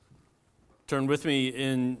Turn with me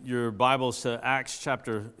in your Bibles to Acts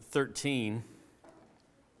chapter 13.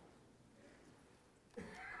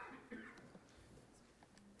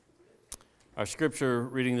 Our scripture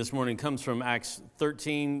reading this morning comes from Acts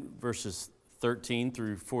 13, verses 13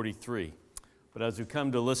 through 43. But as we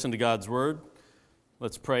come to listen to God's word,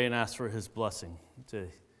 let's pray and ask for his blessing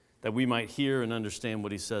that we might hear and understand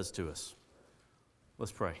what he says to us.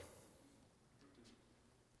 Let's pray.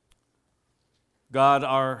 God,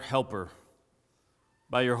 our helper,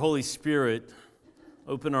 by your Holy Spirit,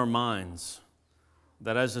 open our minds,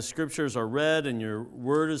 that as the scriptures are read and your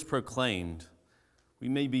word is proclaimed, we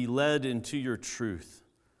may be led into your truth,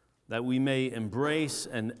 that we may embrace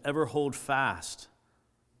and ever hold fast.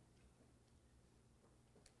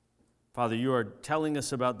 Father, you are telling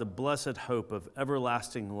us about the blessed hope of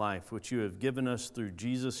everlasting life, which you have given us through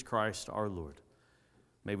Jesus Christ our Lord.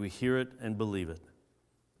 May we hear it and believe it.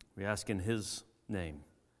 We ask in his name.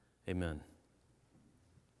 Amen.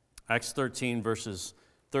 Acts 13, verses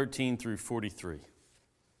 13 through 43.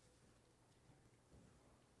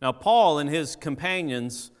 Now Paul and his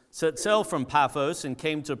companions set sail from Paphos and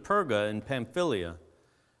came to Perga in Pamphylia,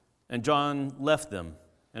 and John left them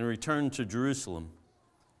and returned to Jerusalem.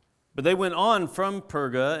 But they went on from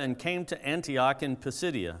Perga and came to Antioch in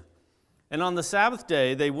Pisidia. And on the Sabbath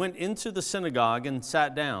day they went into the synagogue and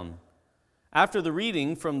sat down. After the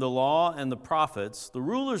reading from the law and the prophets, the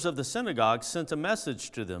rulers of the synagogue sent a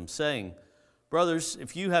message to them, saying, "Brothers,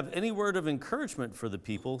 if you have any word of encouragement for the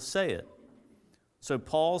people, say it." So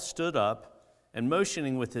Paul stood up and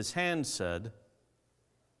motioning with his hand said,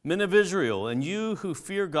 "Men of Israel, and you who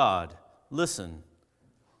fear God, listen.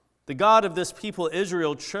 The God of this people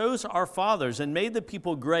Israel chose our fathers and made the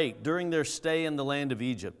people great during their stay in the land of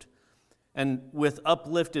Egypt. And with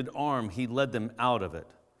uplifted arm he led them out of it.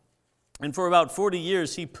 And for about 40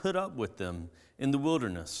 years he put up with them in the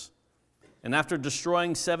wilderness. And after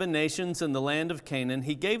destroying 7 nations in the land of Canaan,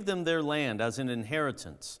 he gave them their land as an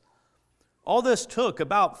inheritance. All this took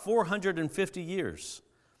about 450 years.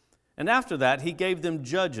 And after that he gave them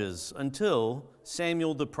judges until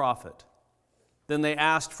Samuel the prophet. Then they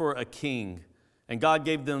asked for a king, and God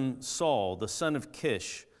gave them Saul, the son of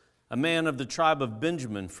Kish, a man of the tribe of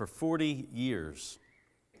Benjamin, for 40 years.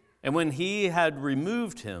 And when he had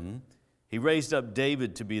removed him, he raised up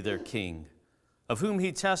David to be their king, of whom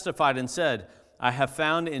he testified and said, 'I have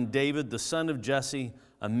found in David the son of Jesse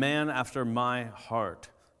a man after my heart,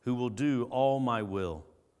 who will do all my will.'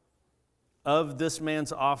 Of this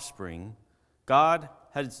man's offspring, God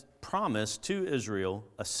has promised to Israel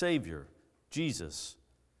a Savior, Jesus.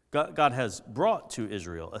 God has brought to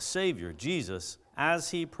Israel a Savior, Jesus,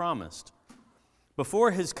 as he promised.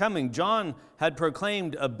 Before his coming, John had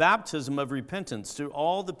proclaimed a baptism of repentance to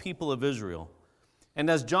all the people of Israel. And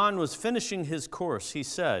as John was finishing his course, he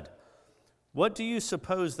said, 'What do you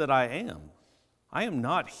suppose that I am? I am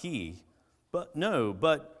not he, but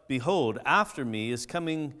behold, after me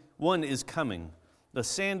one is coming, the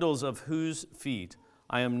sandals of whose feet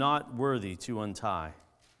I am not worthy to untie.'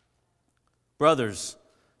 Brothers,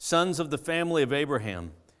 sons of the family of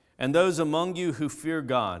Abraham, and those among you who fear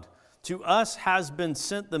God, to us has been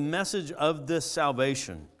sent the message of this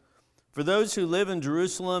salvation. For those who live in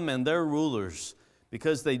Jerusalem and their rulers,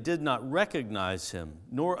 because they did not recognize him,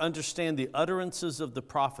 nor understand the utterances of the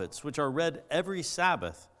prophets, which are read every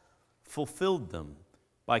Sabbath, fulfilled them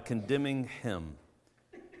by condemning him.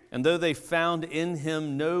 And though they found in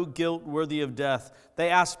him no guilt worthy of death, they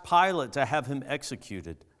asked Pilate to have him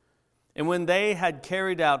executed. And when they had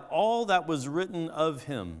carried out all that was written of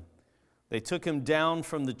him, they took him down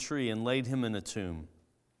from the tree and laid him in a tomb.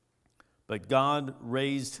 But God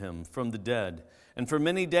raised him from the dead, and for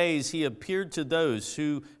many days he appeared to those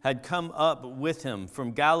who had come up with him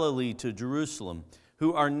from Galilee to Jerusalem,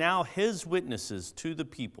 who are now his witnesses to the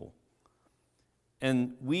people.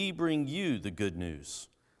 And we bring you the good news,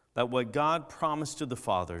 that what God promised to the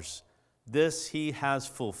fathers, this he has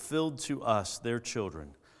fulfilled to us, their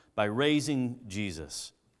children, by raising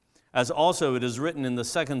Jesus. As also it is written in the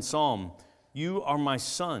 2nd Psalm, 'You are my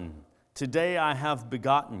son, today I have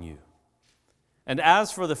begotten you.' And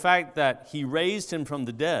as for the fact that he raised him from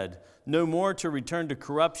the dead, no more to return to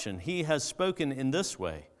corruption, he has spoken in this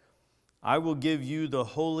way, 'I will give you the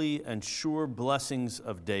holy and sure blessings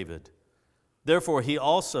of David.' Therefore he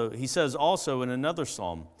says also in another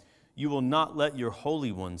psalm, 'You will not let your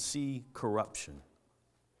Holy One see corruption.'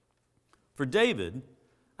 For David,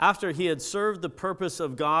 after he had served the purpose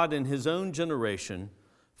of God in his own generation,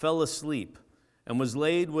 fell asleep and was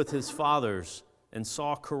laid with his fathers and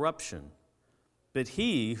saw corruption. But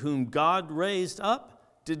he whom God raised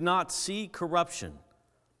up did not see corruption.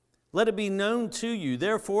 Let it be known to you,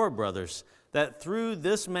 therefore, brothers, that through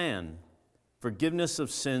this man forgiveness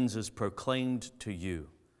of sins is proclaimed to you.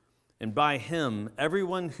 And by him,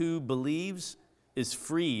 everyone who believes is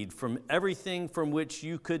freed from everything from which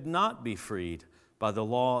you could not be freed by the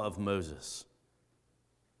law of Moses.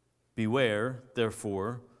 Beware,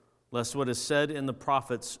 therefore, lest what is said in the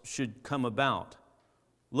prophets should come about.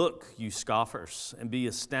 Look, you scoffers, and be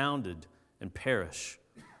astounded and perish.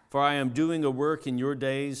 For I am doing a work in your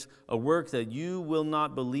days, a work that you will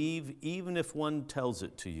not believe, even if one tells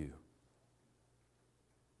it to you.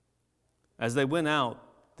 As they went out,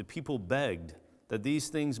 the people begged that these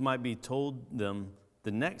things might be told them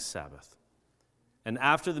the next Sabbath. And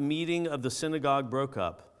after the meeting of the synagogue broke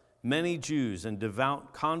up, many Jews and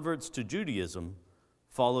devout converts to Judaism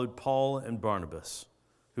followed Paul and Barnabas,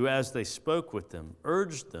 who, as they spoke with them,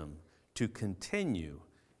 urged them to continue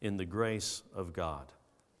in the grace of God.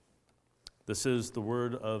 This is the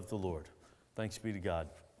word of the Lord. Thanks be to God.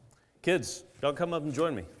 Kids, y'all come up and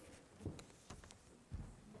join me.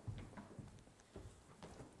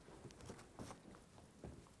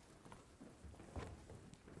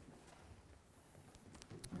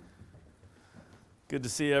 Good to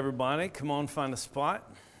see everybody. Come on, find a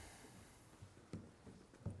spot.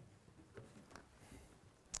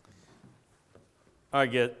 All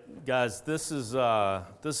right, guys, this is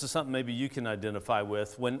something maybe you can identify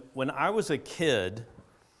with. When I was a kid,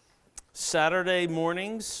 Saturday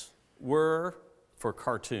mornings were for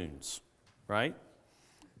cartoons, right?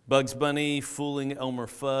 Bugs Bunny fooling Elmer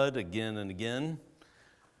Fudd again and again.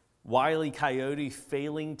 Wile E. Coyote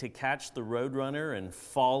failing to catch the Roadrunner and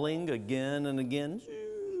falling again and again.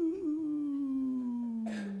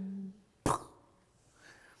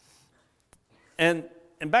 And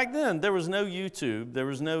back then, there was no YouTube, there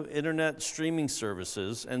was no internet streaming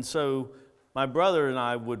services, and so my brother and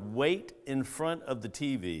I would wait in front of the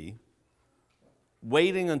TV,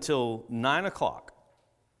 waiting until 9 o'clock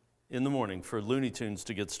in the morning for Looney Tunes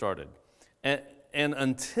to get started. And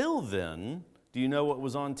until then, do you know what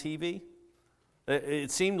was on TV? It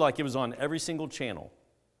seemed like it was on every single channel,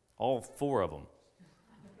 all 4 of them.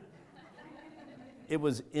 It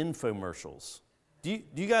was infomercials. Do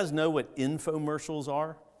you guys know what infomercials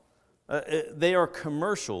are? They are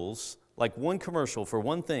commercials, like one commercial for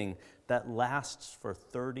one thing that lasts for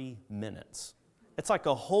 30 minutes. It's like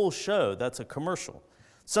a whole show that's a commercial.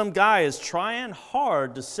 Some guy is trying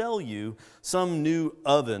hard to sell you some new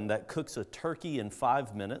oven that cooks a turkey in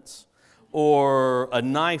 5 minutes, or a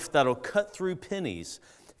knife that'll cut through pennies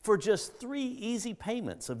for just 3 easy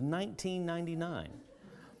payments of $19.99.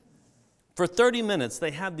 For 30 minutes,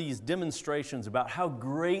 they have these demonstrations about how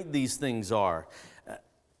great these things are.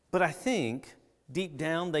 But I think deep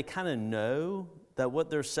down, they kind of know that what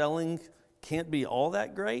they're selling can't be all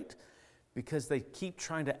that great because they keep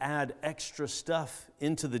trying to add extra stuff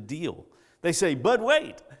into the deal. They say, but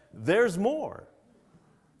wait, there's more.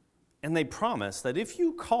 And they promise that if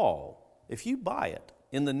you buy it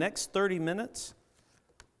in the next 30 minutes,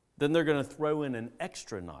 then they're going to throw in an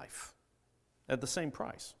extra knife at the same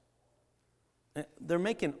price. They're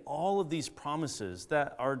making all of these promises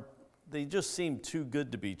they just seem too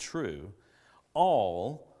good to be true,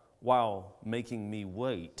 all while making me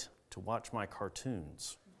wait to watch my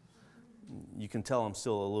cartoons. You can tell I'm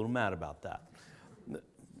still a little mad about that.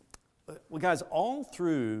 Well, guys, all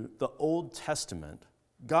through the Old Testament,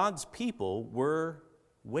 God's people were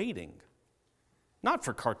waiting. Not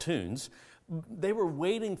for cartoons. They were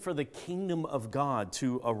waiting for the kingdom of God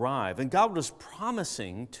to arrive. And God was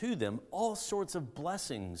promising to them all sorts of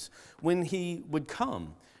blessings when He would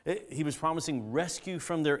come. He was promising rescue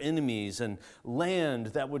from their enemies and land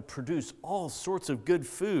that would produce all sorts of good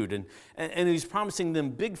food. And He was promising them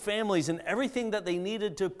big families and everything that they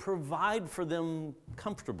needed to provide for them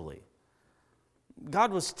comfortably.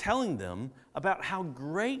 God was telling them about how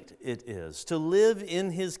great it is to live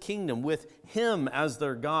in His kingdom with Him as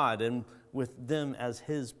their God and with them as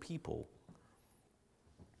His people.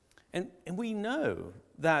 And we know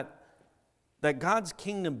that God's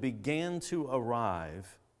kingdom began to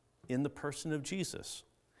arrive in the person of Jesus.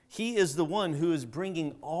 He is the one who is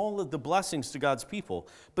bringing all of the blessings to God's people.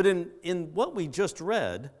 But in what we just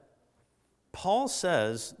read, Paul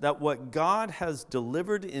says that what God has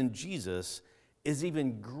delivered in Jesus is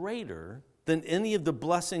even greater than any of the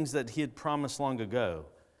blessings that He had promised long ago.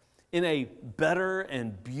 In a better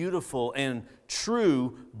and beautiful and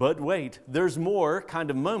true, but wait, there's more kind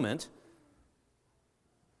of moment,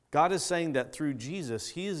 God is saying that through Jesus,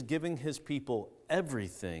 He is giving His people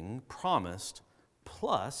everything promised,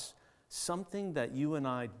 plus something that you and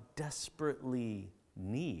I desperately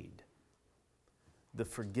need: the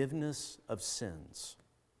forgiveness of sins.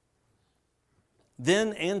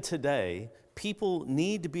 Then and today, people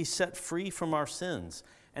need to be set free from our sins.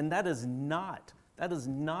 And that is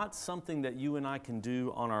not something that you and I can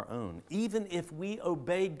do on our own. Even if we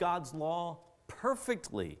obeyed God's law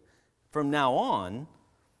perfectly from now on,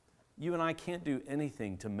 you and I can't do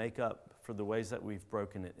anything to make up for the ways that we've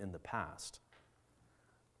broken it in the past.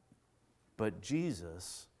 But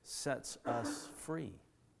Jesus sets us free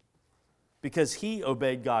because he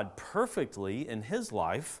obeyed God perfectly in his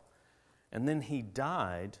life, and then he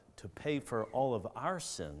died to pay for all of our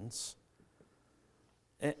sins.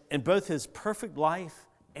 And both his perfect life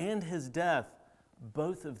and his death,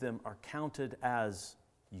 both of them are counted as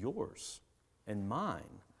yours and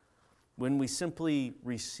mine when we simply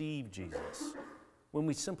receive Jesus, when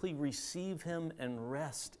we simply receive him and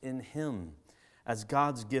rest in him as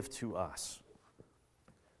God's gift to us.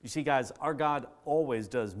 You see, guys, our God always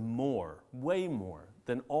does more, way more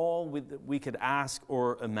than all we could ask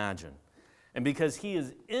or imagine. And because he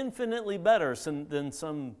is infinitely better than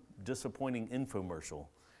some disappointing infomercial,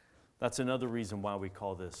 that's another reason why we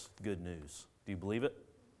call this good news. Do you believe it?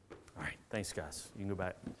 All right, thanks, guys. You can go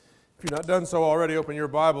back. If you've not done so already, open your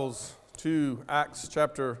Bibles to Acts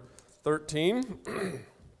chapter 13.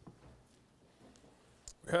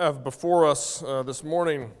 We have before us this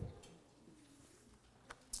morning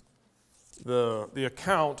the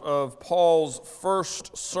account of Paul's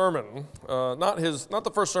first sermon, not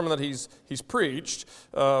the first sermon that he's preached.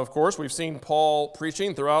 Of course, we've seen Paul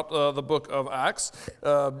preaching throughout the book of Acts.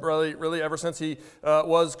 Really, ever since he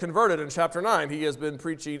was converted in chapter 9, he has been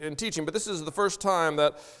preaching and teaching. But this is the first time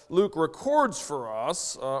that Luke records for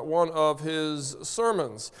us one of his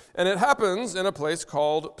sermons, and it happens in a place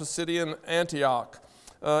called Pisidian Antioch.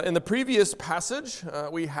 In the previous passage,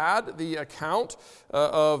 we had the account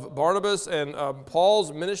of Barnabas and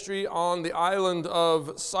Paul's ministry on the island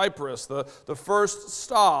of Cyprus, the first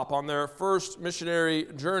stop on their first missionary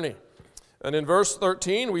journey. And in verse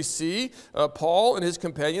 13, we see Paul and his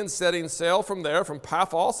companions setting sail from there, from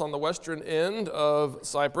Paphos on the western end of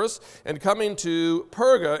Cyprus, and coming to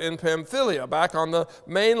Perga in Pamphylia, back on the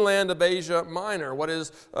mainland of Asia Minor, what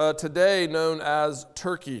is today known as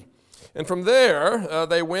Turkey. And from there,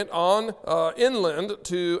 they went on inland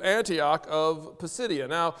to Antioch of Pisidia.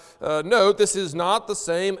 Now, note, this is not the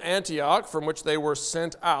same Antioch from which they were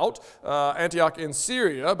sent out, Antioch in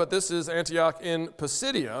Syria, but this is Antioch in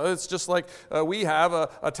Pisidia. It's just like we have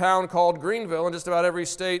a town called Greenville in just about every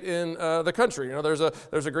state in the country. You know, there's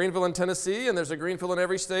a Greenville in Tennessee, and there's a Greenville in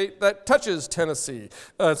every state that touches Tennessee.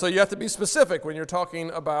 So you have to be specific when you're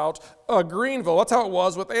talking about Greenville. That's how it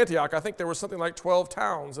was with Antioch. I think there was something like 12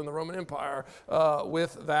 towns in the Roman Empire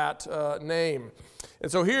with that name.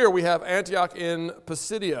 And so here we have Antioch in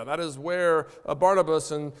Pisidia. That is where Barnabas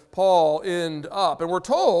and Paul end up. And we're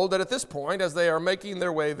told that at this point, as they are making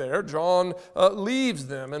their way there, John leaves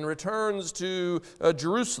them and returns to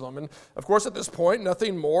Jerusalem. And of course, at this point,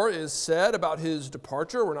 nothing more is said about his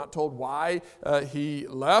departure. We're not told why he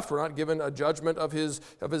left. We're not given a judgment of his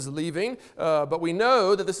leaving. But we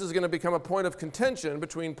know that this is going to become a point of contention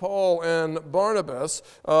between Paul and Barnabas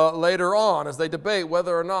later on as they debate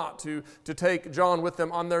whether or not to take John with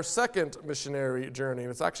them on their second missionary journey.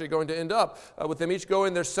 And it's actually going to end up with them each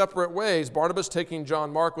going their separate ways. Barnabas taking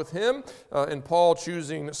John Mark with him, and Paul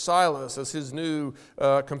choosing Silas as his new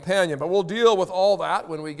companion. But we'll deal with all that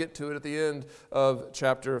when we get to it at the end of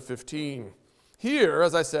chapter 15. Here,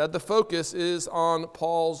 as I said, the focus is on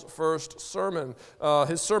Paul's first sermon,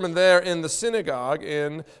 his sermon there in the synagogue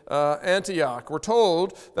in Antioch. We're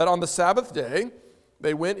told that on the Sabbath day,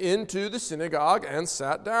 they went into the synagogue and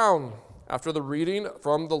sat down. After the reading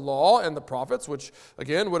from the law and the prophets, which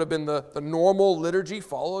again would have been the normal liturgy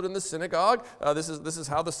followed in the synagogue. This is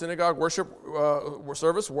how the synagogue worship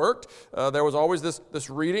service worked. There was always this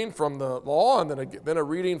reading from the law, and then a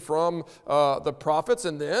reading from the prophets.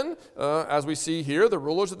 And then, as we see here, the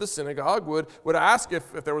rulers of the synagogue would ask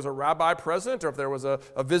if there was a rabbi present or if there was a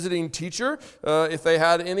visiting teacher, if they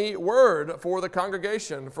had any word for the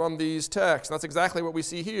congregation from these texts. And that's exactly what we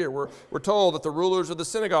see here. We're told that the rulers of the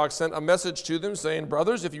synagogue sent a message to them saying,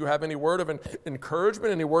 "Brothers, if you have any word of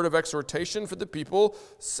encouragement, any word of exhortation for the people,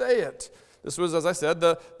 say it." This was, as I said,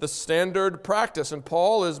 the standard practice, and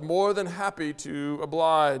Paul is more than happy to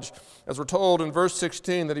oblige. As we're told in verse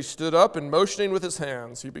 16 that he stood up and motioning with his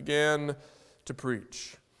hands, he began to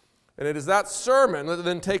preach. And it is that sermon that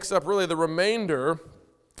then takes up really the remainder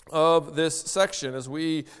of this section as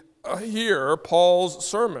we hear Paul's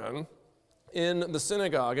sermon in the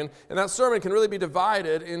synagogue. And that sermon can really be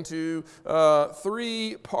divided into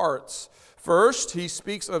three parts. First, he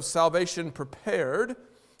speaks of salvation prepared.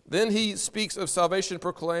 Then he speaks of salvation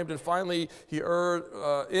proclaimed, and finally he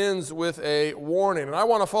ends with a warning. And I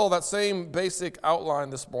want to follow that same basic outline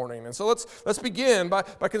this morning. And so let's begin by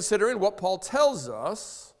considering what Paul tells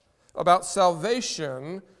us about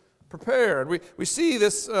salvation prepared. We see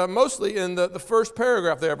this mostly in the first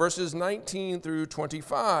paragraph there, verses 19 through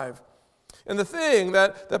 25. And the thing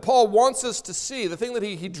that Paul wants us to see, the thing that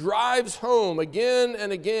he drives home again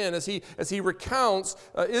and again as he recounts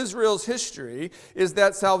Israel's history, is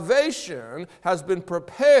that salvation has been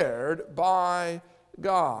prepared by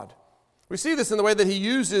God. We see this in the way that he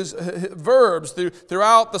uses verbs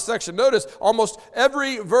throughout the section. Notice almost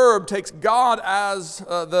every verb takes God as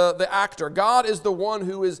the actor. God is the one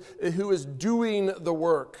who is doing the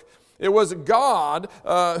work. It was God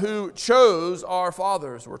who chose our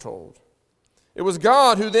fathers, we're told. It was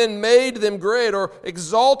God who then made them great or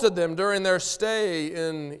exalted them during their stay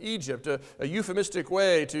in Egypt, a euphemistic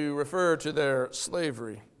way to refer to their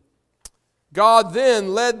slavery. God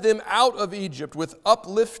then led them out of Egypt with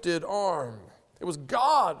uplifted arm. It was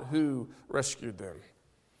God who rescued them.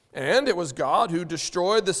 And it was God who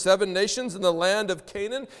destroyed the 7 nations in the land of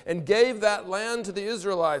Canaan and gave that land to the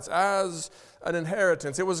Israelites as an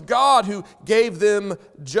inheritance. It was God who gave them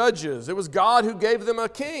judges. It was God who gave them a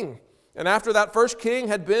king. And after that first king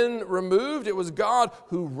had been removed, it was God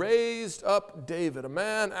who raised up David, a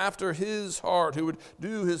man after his heart who would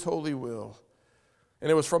do his holy will.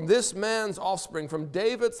 And it was from this man's offspring, from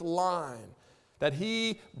David's line, that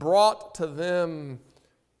he brought to them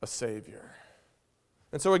a Savior.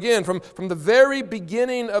 And so again, from the very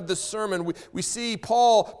beginning of the sermon, we see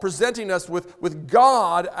Paul presenting us with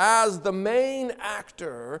God as the main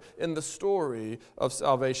actor in the story of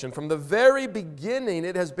salvation. From the very beginning,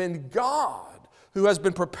 it has been God who has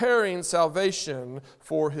been preparing salvation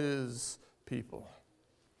for his people.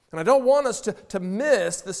 And I don't want us to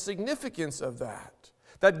miss the significance of that.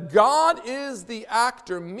 That God is the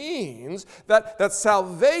actor means that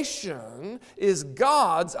salvation is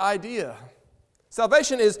God's idea.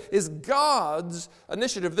 Salvation is God's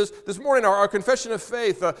initiative. This morning, our confession of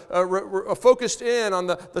faith focused in on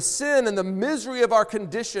the sin and the misery of our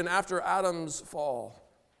condition after Adam's fall.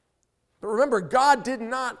 But remember, God did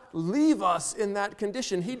not leave us in that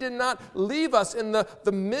condition. He did not leave us in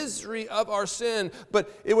the misery of our sin.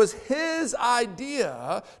 But it was His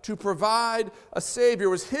idea to provide a Savior. It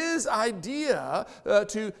was His idea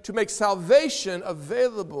to make salvation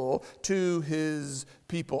available to His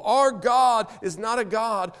people. Our God is not a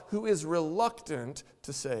God who is reluctant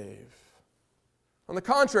to save. On the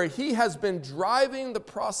contrary, He has been driving the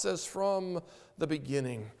process from the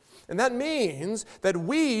beginning. And that means that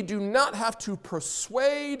we do not have to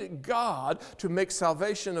persuade God to make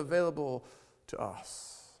salvation available to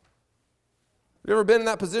us. Have you ever been in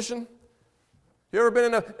that position? You ever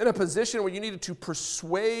been in a position where you needed to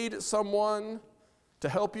persuade someone to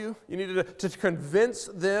help you? You needed to convince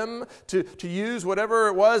them to use whatever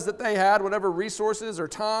it was that they had, whatever resources or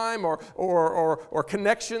time or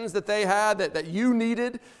connections that they had that you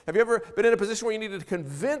needed. Have you ever been in a position where you needed to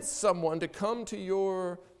convince someone to come to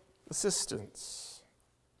your assistance?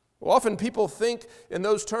 Well, often people think in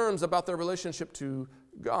those terms about their relationship to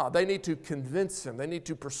God. They need to convince Him. They need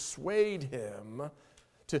to persuade Him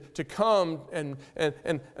to come and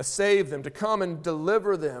save them, to come and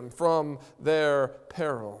deliver them from their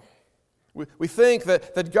peril. We think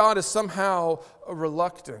that God is somehow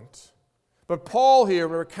reluctant. But Paul here,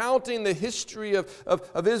 recounting the history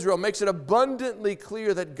of Israel, makes it abundantly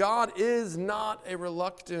clear that God is not a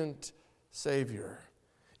reluctant Savior.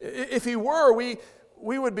 If He were, we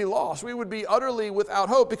would be lost. We would be utterly without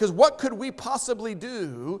hope, because what could we possibly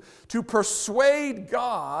do to persuade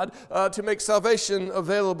God to make salvation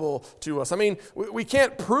available to us? I mean, we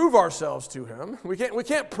can't prove ourselves to Him. We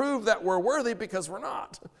can't prove that we're worthy, because we're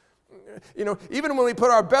not. You know, even when we put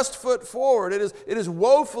our best foot forward, it is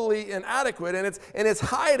woefully inadequate, and it's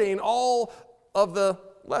hiding all of the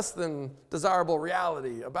less than desirable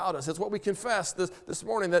reality about us. It's what we confess this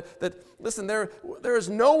morning, that listen, there is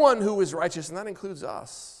no one who is righteous, and that includes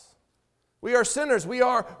us. We are sinners. We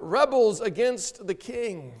are rebels against the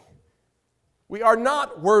King. We are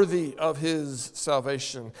not worthy of His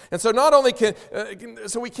salvation. And so not only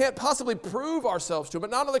so we can't possibly prove ourselves to Him,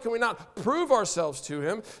 but not only can we not prove ourselves to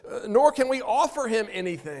Him, nor can we offer Him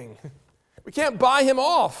anything. We can't buy Him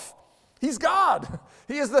off. He's God.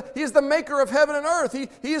 He is the maker of heaven and earth.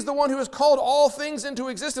 He is the one who has called all things into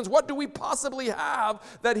existence. What do we possibly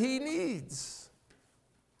have that He needs?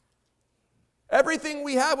 Everything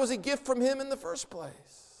we have was a gift from Him in the first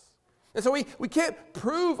place. And so we can't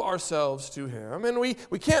prove ourselves to Him, and we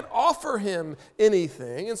can't offer Him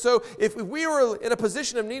anything. And so if we were in a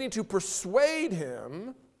position of needing to persuade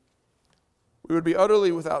Him we would be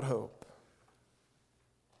utterly without hope.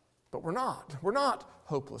 But we're not. We're not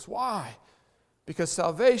hopeless. Why? Because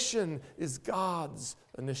salvation is God's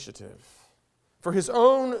initiative. For His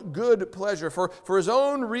own good pleasure, for His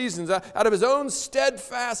own reasons, out of His own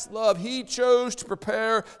steadfast love, He chose to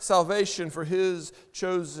prepare salvation for His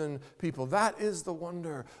chosen people. That is the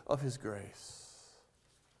wonder of His grace.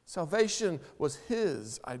 Salvation was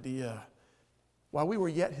His idea while we were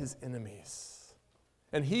yet His enemies.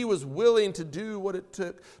 And He was willing to do what it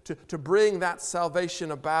took to bring that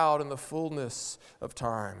salvation about in the fullness of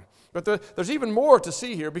time. But there's even more to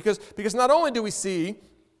see here, because not only do we see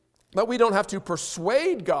that we don't have to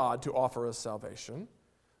persuade God to offer us salvation,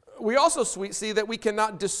 we also see that we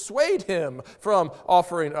cannot dissuade Him from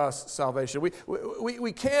offering us salvation.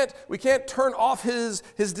 We can't turn off His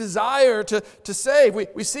desire to save.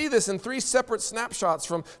 We see this in three separate snapshots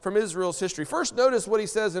from Israel's history. First, notice what he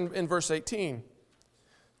says in verse 18.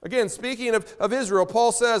 Again, speaking of Israel,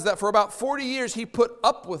 Paul says that for about 40 years he put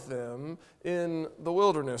up with them in the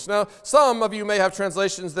wilderness. Now, some of you may have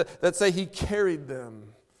translations that say he carried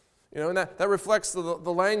them. And that reflects the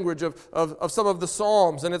language of some of the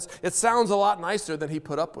Psalms, and it sounds a lot nicer than he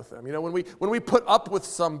put up with them. When we put up with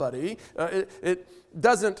somebody, it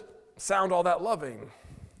doesn't sound all that loving.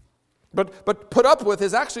 But put up with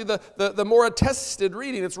is actually the more attested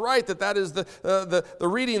reading. It's right that is the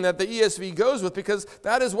reading that the ESV goes with, because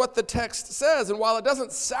that is what the text says. And while it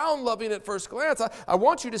doesn't sound loving at first glance, I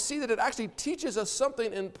want you to see that it actually teaches us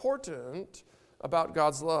something important about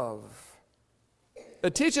God's love.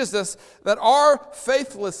 It teaches us that our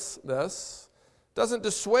faithlessness doesn't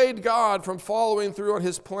dissuade God from following through on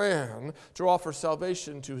His plan to offer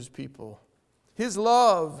salvation to His people. His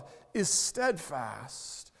love is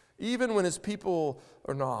steadfast, even when His people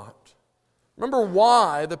are not. Remember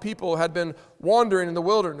why the people had been wandering in the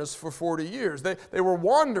wilderness for 40 years. They were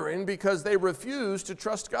wandering because they refused to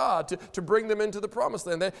trust God to bring them into the promised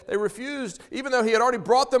land. They refused, even though He had already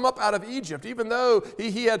brought them up out of Egypt, even though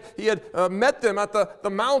He had met them at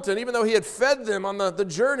the mountain, even though He had fed them on the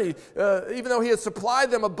journey, even though He had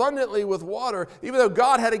supplied them abundantly with water, even though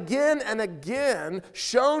God had again and again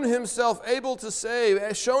shown Himself able to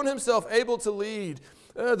save, shown Himself able to lead.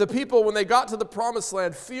 The people, when they got to the promised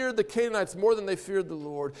land, feared the Canaanites more than they feared the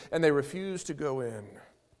Lord, and they refused to go in.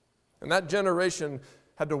 And that generation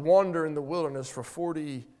had to wander in the wilderness for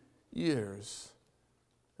 40 years.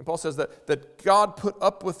 And Paul says that God put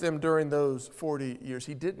up with them during those 40 years.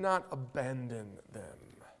 He did not abandon them.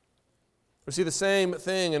 We see the same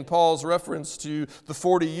thing in Paul's reference to the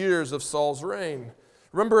 40 years of Saul's reign.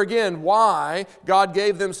 Remember again why God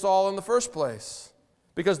gave them Saul in the first place.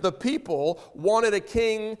 Because the people wanted a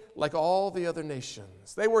king like all the other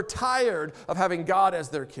nations. They were tired of having God as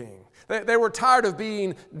their king. They were tired of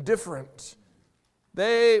being different.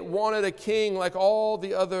 They wanted a king like all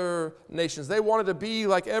the other nations. They wanted to be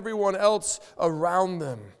like everyone else around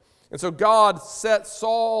them. And so God set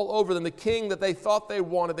Saul over them, the king that they thought they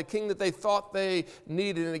wanted, the king that they thought they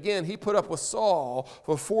needed. And again, He put up with Saul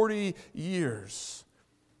for 40 years.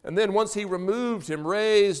 And then once He removed him,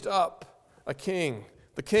 raised up a king.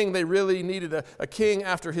 The king they really needed, a king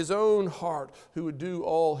after His own heart who would do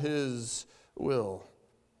all His will.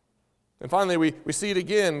 And finally, we see it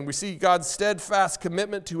again. We see God's steadfast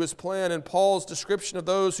commitment to His plan in Paul's description of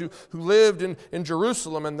those who lived in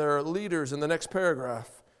Jerusalem and their leaders in the next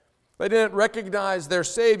paragraph. They didn't recognize their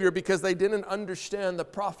Savior because they didn't understand the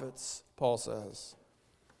prophets, Paul says.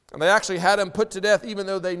 And they actually had Him put to death even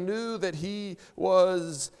though they knew that He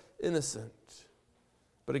was innocent.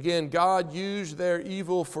 But again, God used their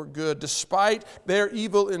evil for good. Despite their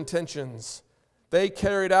evil intentions, they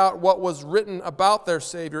carried out what was written about their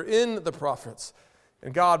Savior in the prophets.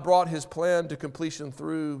 And God brought His plan to completion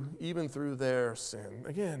even through their sin.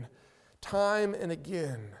 Again, time and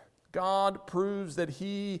again, God proves that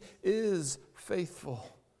He is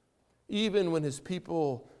faithful, even when His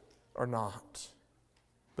people are not.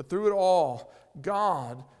 But through it all,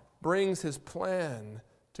 God brings His plan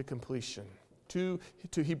to completion.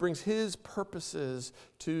 He brings His purposes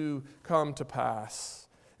to come to pass.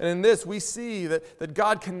 And in this, we see that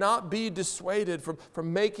God cannot be dissuaded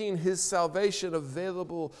from making His salvation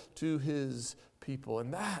available to His people.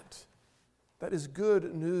 And that is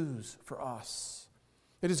good news for us.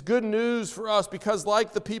 It is good news for us because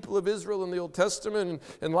like the people of Israel in the Old Testament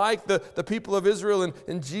and like the people of Israel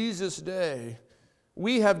in Jesus' day,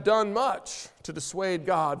 we have done much to dissuade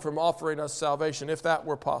God from offering us salvation, if that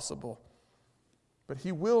were possible. But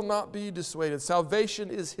He will not be dissuaded. Salvation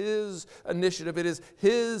is His initiative. It is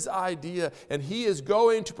His idea. And He is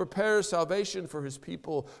going to prepare salvation for His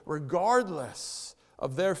people regardless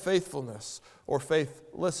of their faithfulness or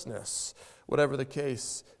faithlessness. whatever the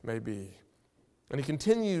case may be. And he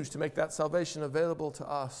continues to make that salvation available to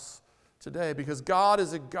us today, because God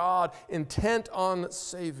is a God intent on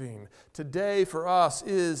saving. Today for us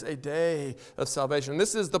is a day of salvation. And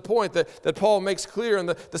this is the point that Paul makes clear in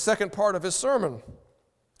the second part of his sermon.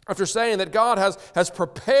 After saying that God has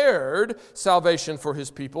prepared salvation for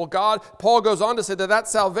his people, Paul goes on to say that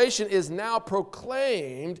salvation is now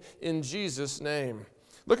proclaimed in Jesus' name.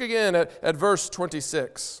 Look again at verse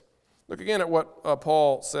 26. Look again at what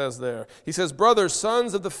Paul says there. He says, "Brothers,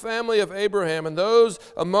 sons of the family of Abraham, and those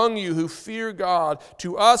among you who fear God,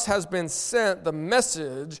 to us has been sent the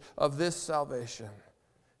message of this salvation."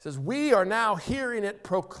 He says, we are now hearing it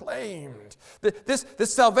proclaimed. This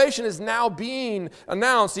salvation is now being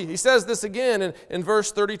announced. He says this again in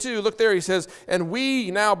verse 32. Look there, he says, "And we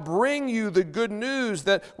now bring you the good news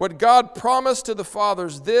that what God promised to the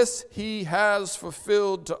fathers, this he has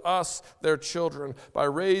fulfilled to us, their children, by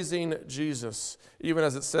raising Jesus," even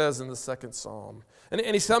as it says in the second psalm.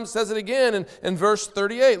 And he says it again in verse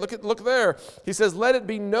 38. Look there. He says, "Let it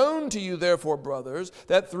be known to you, therefore, brothers,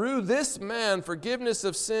 that through this man forgiveness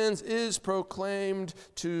of sins is proclaimed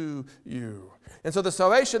to you." And so the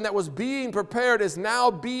salvation that was being prepared is now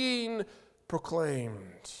being proclaimed.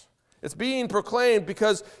 It's being proclaimed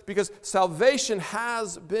because salvation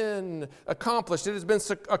has been accomplished. It has been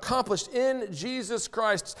accomplished in Jesus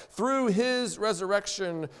Christ through his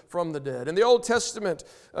resurrection from the dead. In the Old Testament,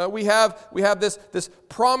 we have this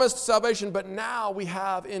promised salvation, but now we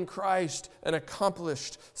have in Christ an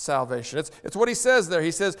accomplished salvation. It's what he says there. He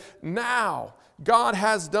says, now God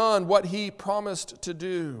has done what he promised to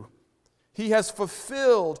do. He has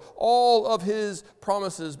fulfilled all of his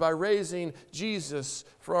promises by raising Jesus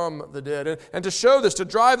from the dead. And to show this, to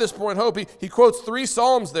drive this point home, he quotes 3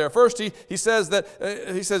 Psalms there. First, he says,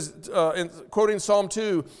 in quoting Psalm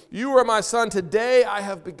 2, "You are my son, today I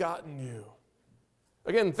have begotten you."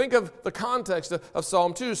 Again, think of the context of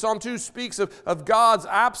Psalm 2. Psalm 2 speaks of God's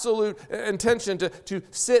absolute intention to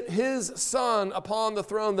sit his son upon the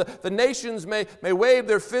throne. The nations may wave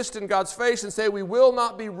their fist in God's face and say, "We will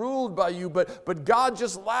not be ruled by you," but God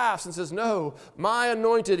just laughs and says, "No, my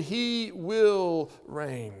anointed, he will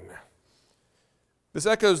reign." This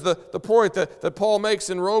echoes the point that Paul makes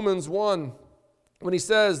in Romans 1 when he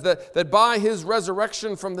says that by his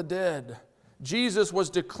resurrection from the dead, Jesus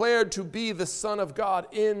was declared to be the Son of God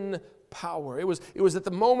in power. It was at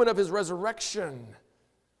the moment of his resurrection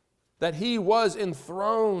that he was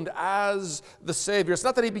enthroned as the Savior. It's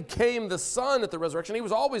not that he became the Son at the resurrection. He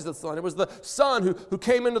was always the Son. It was the Son who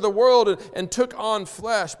came into the world and took on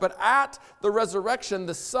flesh. But at the resurrection,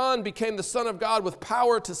 the Son became the Son of God with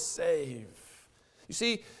power to save. You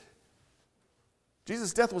see,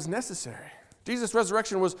 Jesus' death was necessary. Jesus'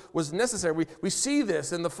 resurrection was necessary. We see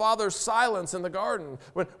this in the Father's silence in the garden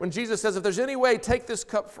when Jesus says, "If there's any way, take this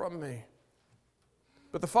cup from me."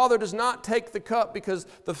 But the Father does not take the cup because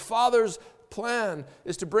the Father's plan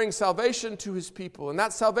is to bring salvation to his people. And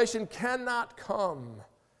that salvation cannot come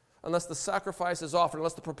unless the sacrifice is offered,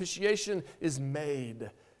 unless the propitiation is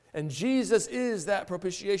made. And Jesus is that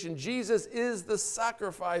propitiation. Jesus is the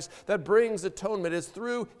sacrifice that brings atonement. It's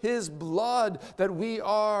through his blood that we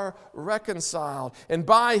are reconciled. And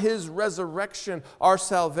by his resurrection, our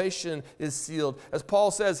salvation is sealed. As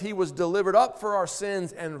Paul says, he was delivered up for our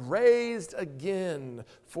sins and raised again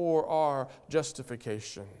for our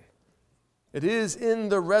justification. It is in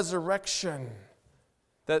the resurrection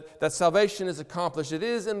that salvation is accomplished. It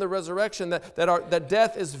is in the resurrection that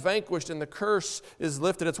death is vanquished and the curse is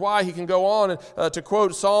lifted. It's why he can go on to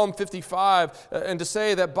quote Psalm 55 and to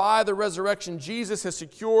say that by the resurrection, Jesus has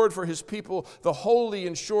secured for his people the holy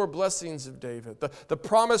and sure blessings of David, the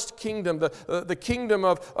promised kingdom, the kingdom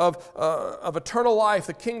of eternal life,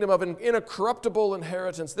 the kingdom of an incorruptible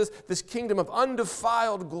inheritance, this kingdom of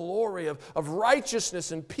undefiled glory, of righteousness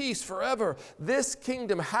and peace forever. This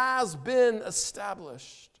kingdom has been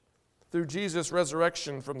established through Jesus'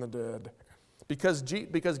 resurrection from the dead. Because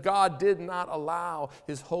God did not allow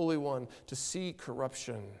his Holy One to see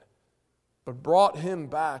corruption, but brought him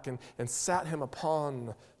back and sat him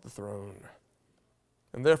upon the throne.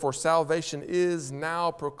 And therefore salvation is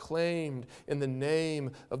now proclaimed in the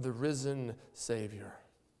name of the risen Savior.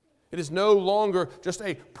 It is no longer just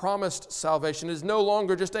a promised salvation. It is no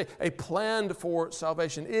longer just a planned for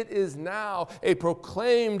salvation. It is now a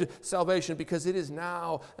proclaimed salvation because it is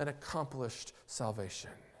now an accomplished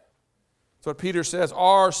salvation. That's what Peter says.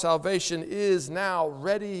 Our salvation is now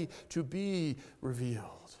ready to be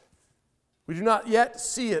revealed. We do not yet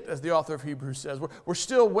see it, as the author of Hebrews says. We're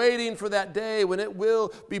still waiting for that day when it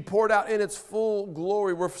will be poured out in its full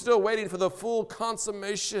glory. We're still waiting for the full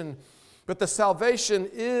consummation. But the salvation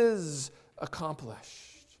is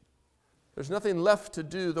accomplished. There's nothing left to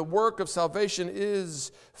do. The work of salvation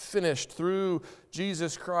is finished through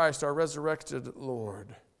Jesus Christ, our resurrected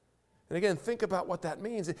Lord. And again, think about what that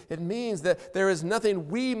means. It means that there is nothing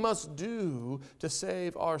we must do to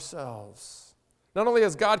save ourselves. Not only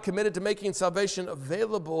has God committed to making salvation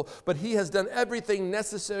available, but He has done everything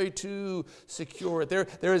necessary to secure it.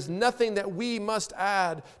 There is nothing that we must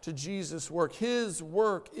add to Jesus' work. His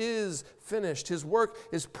work is finished. His work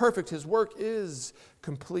is perfect. His work is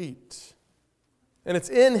complete. And it's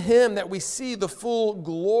in Him that we see the full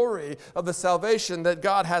glory of the salvation that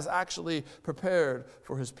God has actually prepared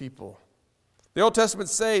for His people. The Old Testament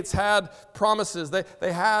saints had promises.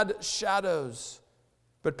 They had shadows.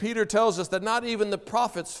 But Peter tells us that not even the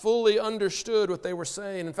prophets fully understood what they were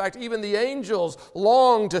saying. In fact, even the angels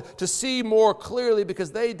longed to see more clearly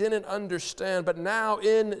because they didn't understand. But now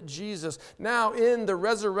in Jesus, now in the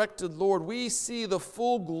resurrected Lord, we see the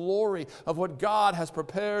full glory of what God has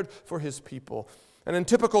prepared for His people. And in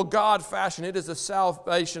typical God fashion, it is a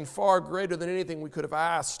salvation far greater than anything we could have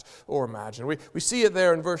asked or imagined. We see it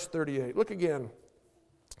there in verse 38. Look again.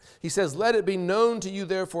 He says, "Let it be known to you,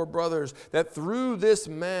 therefore, brothers, that through this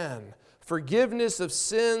man forgiveness of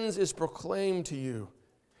sins is proclaimed to you.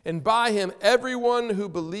 And by him everyone who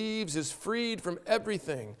believes is freed from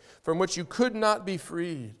everything from which you could not be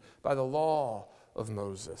freed by the law of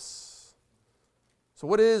Moses." So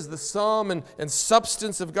what is the sum and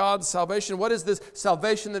substance of God's salvation? What is this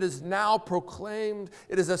salvation that is now proclaimed?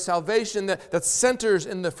 It is a salvation that centers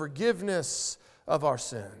in the forgiveness of our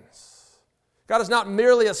sins. God is not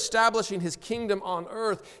merely establishing His kingdom on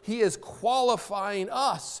earth. He is qualifying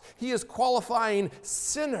us. He is qualifying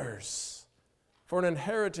sinners for an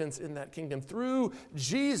inheritance in that kingdom. Through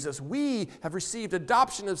Jesus, we have received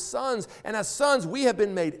adoption of sons, and as sons, we have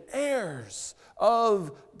been made heirs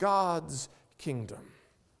of God's kingdom.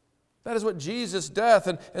 That is what Jesus' death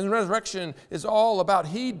and resurrection is all about.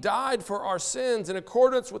 He died for our sins in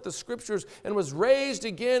accordance with the Scriptures and was raised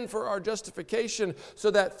again for our justification so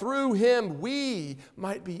that through Him we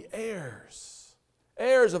might be heirs.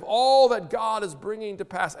 Heirs of all that God is bringing to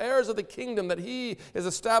pass. Heirs of the kingdom that He is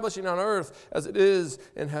establishing on earth as it is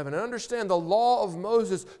in heaven. And understand, the law of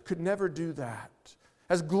Moses could never do that.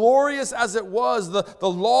 As glorious as it was, the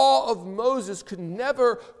law of Moses could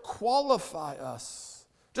never qualify us.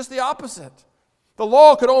 Just the opposite. The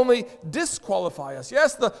law could only disqualify us.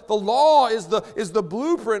 Yes, the law is the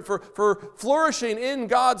blueprint for flourishing in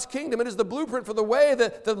God's kingdom. It is the blueprint for the way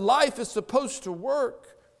that life is supposed to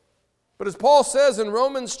work. But as Paul says in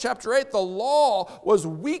Romans chapter 8, the law was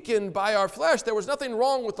weakened by our flesh. There was nothing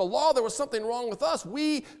wrong with the law. There was something wrong with us.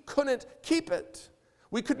 We couldn't keep it.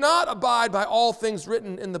 We could not abide by all things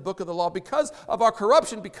written in the book of the law. Because of our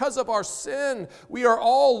corruption, because of our sin, we are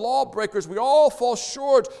all lawbreakers. We all fall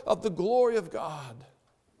short of the glory of God.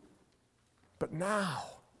 But now,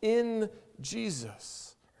 in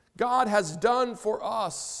Jesus, God has done for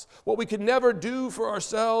us what we could never do for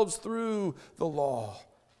ourselves through the law.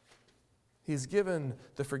 He's given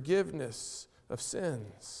the forgiveness of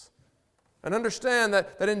sins. And understand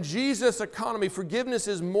that in Jesus' economy, forgiveness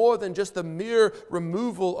is more than just the mere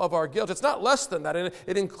removal of our guilt. It's not less than that.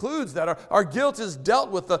 It includes that. Our guilt is dealt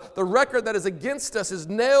with. The record that is against us is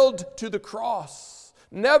nailed to the cross,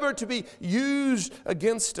 never to be used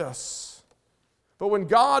against us. But when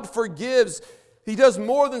God forgives, He does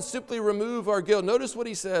more than simply remove our guilt. Notice what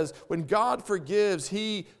He says. When God forgives,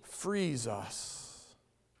 He frees us.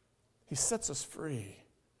 He sets us free.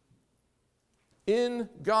 In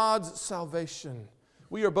God's salvation,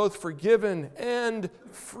 we are both forgiven and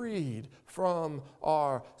freed from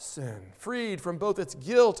our sin, freed from both its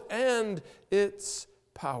guilt and its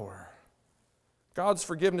power. God's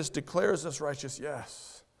forgiveness declares us righteous,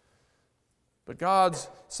 yes, but God's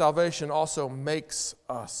salvation also makes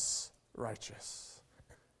us righteous.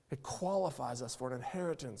 It qualifies us for an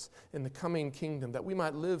inheritance in the coming kingdom that we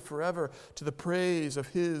might live forever to the praise of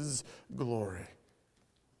His glory.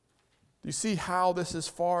 Do you see how this is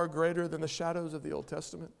far greater than the shadows of the Old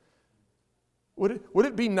Testament? Would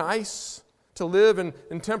it be nice to live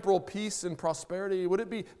in temporal peace and prosperity? Would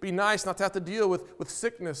it be nice not to have to deal with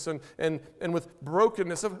sickness and with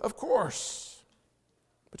brokenness? Of course.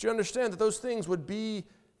 But you understand that those things would be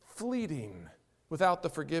fleeting without the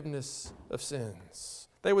forgiveness of sins.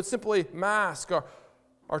 They would simply mask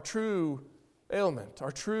our true ailment,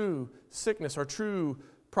 our true sickness, our true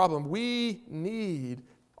problem. We need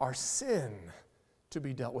our sin to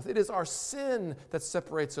be dealt with. It is our sin that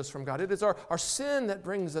separates us from God. It is our sin that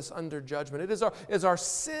brings us under judgment. It is our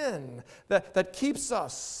sin that keeps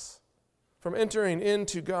us from entering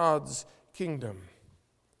into God's kingdom.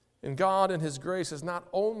 And God in His grace is not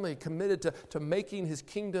only committed to making His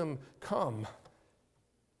kingdom come,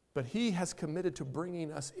 but He has committed to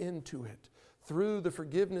bringing us into it through the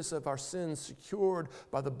forgiveness of our sins secured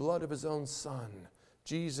by the blood of His own Son,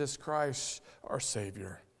 Jesus Christ, our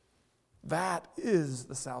Savior. That is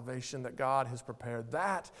the salvation that God has prepared.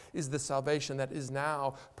 That is the salvation that is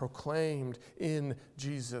now proclaimed in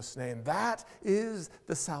Jesus' name. That is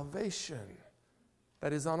the salvation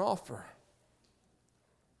that is on offer.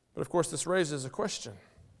 But of course, this raises a question.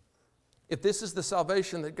 If this is the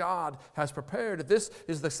salvation that God has prepared, if this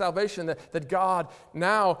is the salvation that God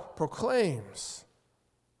now proclaims,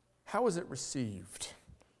 how is it received?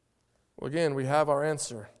 Well, again, we have our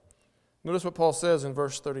answer. Notice what Paul says in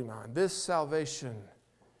verse 39. This salvation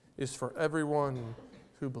is for everyone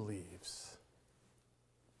who believes.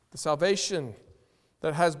 The salvation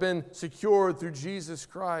that has been secured through Jesus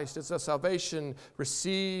Christ is a salvation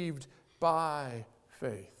received by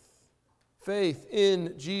faith. Faith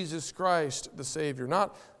in Jesus Christ, the Savior,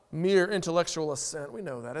 not mere intellectual assent. We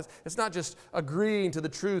know that. It's not just agreeing to the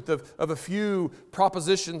truth of a few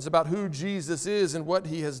propositions about who Jesus is and what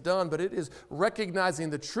He has done, but it is recognizing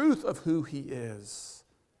the truth of who He is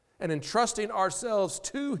and entrusting ourselves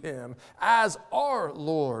to Him as our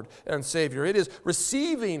Lord and Savior. It is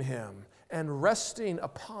receiving Him and resting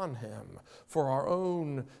upon Him for our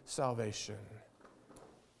own salvation.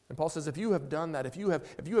 And Paul says, if you have done that, if you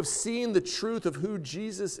have seen the truth of who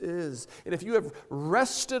Jesus is, and if you have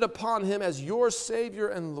rested upon Him as your Savior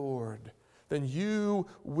and Lord, then you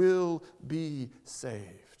will be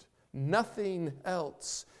saved. Nothing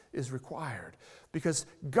else is required, because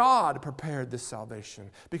God prepared this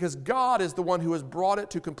salvation, because God is the one who has brought it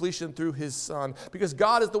to completion through His Son, because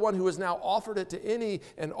God is the one who has now offered it to any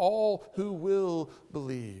and all who will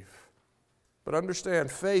believe. But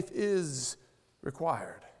understand, faith is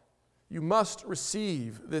required. You must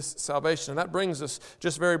receive this salvation. And that brings us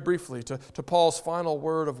just very briefly to Paul's final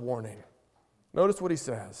word of warning. Notice what he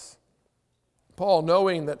says. Paul,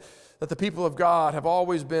 knowing that the people of God have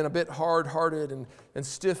always been a bit hard-hearted and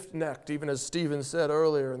stiff-necked, even as Stephen said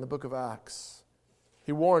earlier in the book of Acts,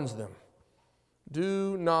 he warns them,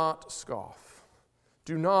 do not scoff.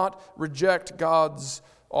 Do not reject God's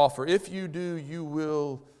offer. If you do, you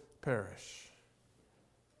will perish.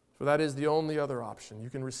 For that is the only other option.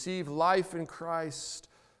 You can receive life in Christ,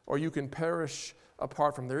 or you can perish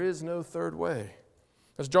apart from Him. There is no third way.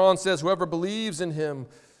 As John says, whoever believes in Him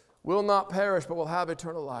will not perish, but will have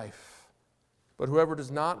eternal life. But whoever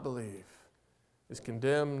does not believe is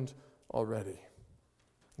condemned already.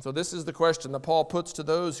 And so this is the question that Paul puts to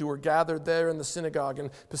those who were gathered there in the synagogue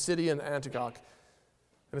in Pisidian Antioch.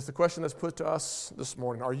 And it's the question that's put to us this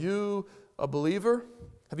morning. Are you a believer?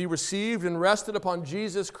 Have you received and rested upon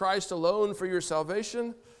Jesus Christ alone for your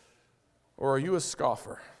salvation? Or are you a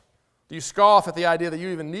scoffer? Do you scoff at the idea that you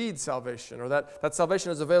even need salvation, or that salvation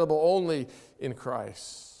is available only in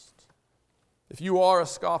Christ? If you are a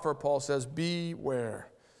scoffer, Paul says, beware.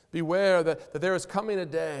 Beware that there is coming a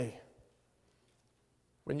day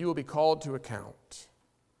when you will be called to account.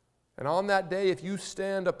 And on that day, if you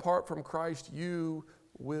stand apart from Christ, you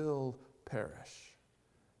will perish.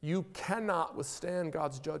 You cannot withstand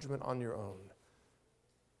God's judgment on your own.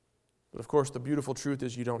 But of course, the beautiful truth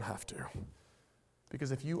is you don't have to.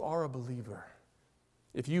 Because if you are a believer,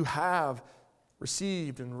 if you have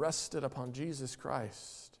received and rested upon Jesus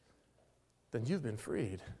Christ, then you've been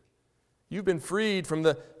freed. You've been freed from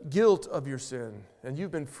the guilt of your sin, and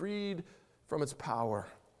you've been freed from its power.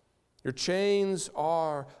 Your chains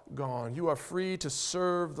are gone. You are free to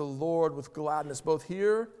serve the Lord with gladness, both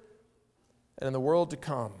here and in the world to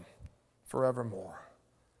come forevermore.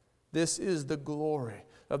 This is the glory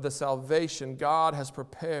of the salvation God has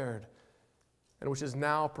prepared and which is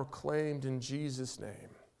now proclaimed in Jesus' name.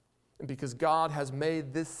 And because God has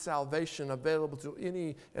made this salvation available to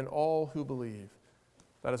any and all who believe,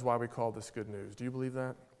 that is why we call this good news. Do you believe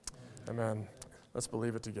that? Amen. Let's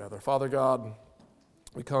believe it together. Father God,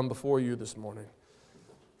 we come before you this morning,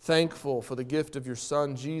 thankful for the gift of your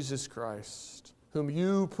Son, Jesus Christ, whom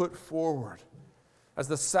you put forward as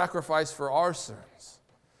the sacrifice for our sins,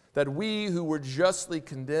 that we who were justly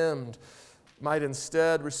condemned might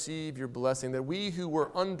instead receive your blessing, that we who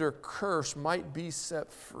were under curse might be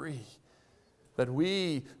set free, that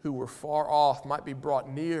we who were far off might be brought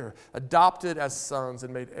near, adopted as sons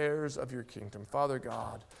and made heirs of your kingdom. Father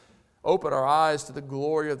God, open our eyes to the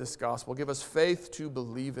glory of this gospel. Give us faith to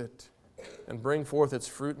believe it and bring forth its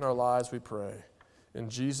fruit in our lives, we pray. In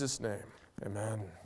Jesus' name, amen.